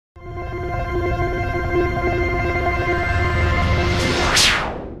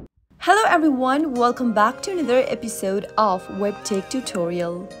everyone, welcome back to another episode of Webtech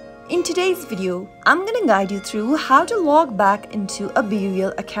Tutorial. In today's video, I'm gonna guide you through how to log back into a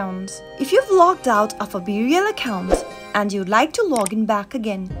BeReal account. If you've logged out of a BeReal account and you'd like to log in back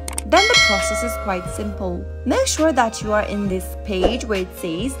again, then the process is quite simple. Make sure that you are in this page where it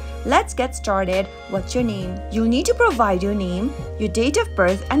says, "Let's get started, what's your name?" You'll need to provide your name, your date of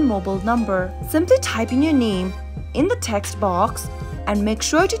birth and mobile number. Simply type in your name in the text box and make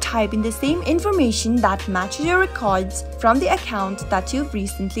sure to type in the same information that matches your records from the account that you've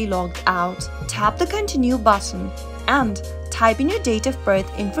recently logged out. Tap the Continue button and type in your date of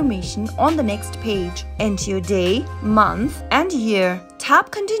birth information on the next page. Enter your day, month, and year.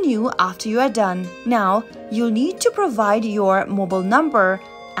 Tap Continue after you are done. Now, you'll need to provide your mobile number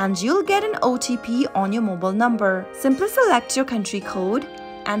and you'll get an OTP on your mobile number. Simply select your country code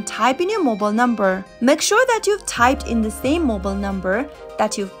and type in your mobile number. Make sure that you've typed in the same mobile number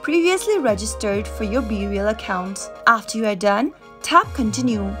that you've previously registered for your BeReal account. After you are done, tap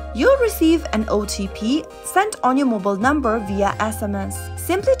Continue. You'll receive an OTP sent on your mobile number via SMS.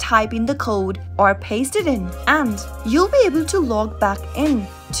 Simply type in the code or paste it in and you'll be able to log back in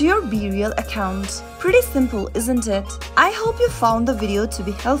to your BeReal account. Pretty simple, isn't it? I hope you found the video to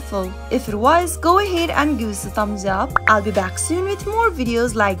be helpful. If it was, go ahead and give us a thumbs up. I'll be back soon with more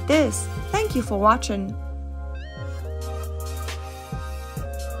videos like this. Thank you for watching.